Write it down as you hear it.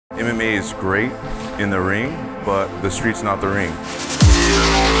MMA is great in the ring, but the street's not the ring.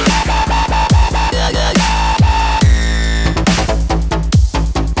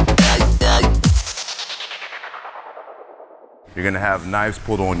 You're gonna have knives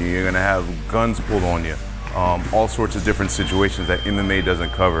pulled on you, you're gonna have guns pulled on you, all sorts of different situations that MMA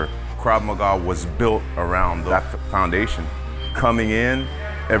doesn't cover. Krav Maga was built around that foundation. Coming in,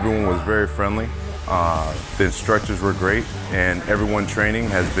 everyone was very friendly. The instructors were great, and everyone training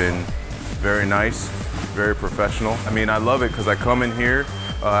has been very nice, very professional. I mean, I love it because I come in here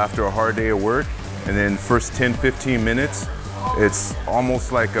after a hard day of work, and then first 10-15 minutes, it's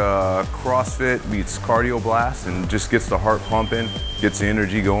almost like a CrossFit meets cardio blast, and just gets the heart pumping, gets the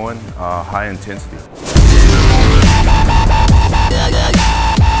energy going, high intensity.